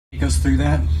Take us through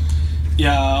that.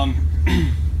 Yeah,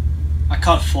 I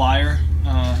caught a flyer,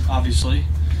 obviously,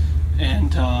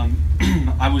 and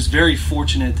I was very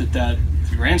fortunate that the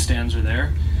grandstands are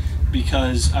there,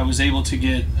 because I was able to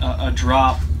get a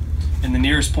drop, and the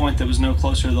nearest point that was no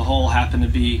closer to the hole happened to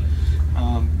be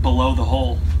below the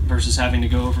hole versus having to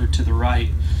go over to the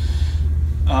right.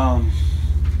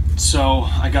 So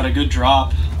I got a good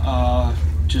drop,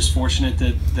 just fortunate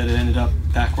that it ended up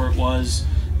back where it was.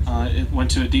 It went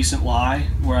to a decent lie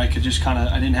where I could just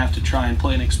I didn't have to try and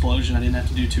play an explosion. I didn't have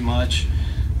to do too much.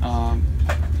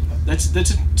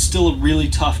 That's still a really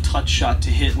tough touch shot to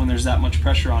hit when there's that much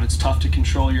pressure on. It's tough to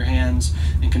control your hands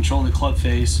and control the club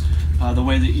face the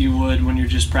way that you would when you're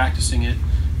just practicing it.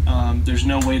 There's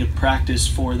no way to practice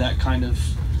for that kind of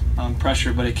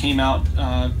pressure, but it came out,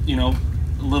 you know,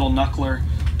 a little knuckler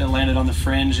that landed on the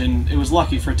fringe, and it was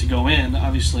lucky for it to go in,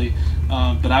 obviously.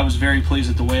 But I was very pleased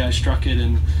with the way I struck it,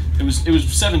 and it was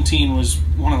 17 was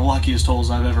one of the luckiest holes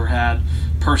I've ever had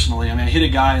personally. I mean, I hit a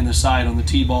guy in the side on the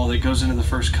tee ball that goes into the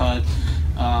first cut,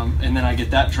 and then I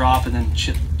get that drop and then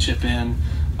chip in.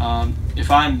 If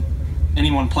I'm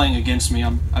anyone playing against me,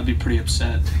 I'd be pretty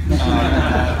upset.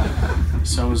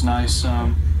 So it was nice,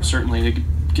 certainly, to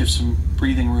give some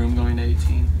breathing room going to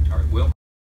 18.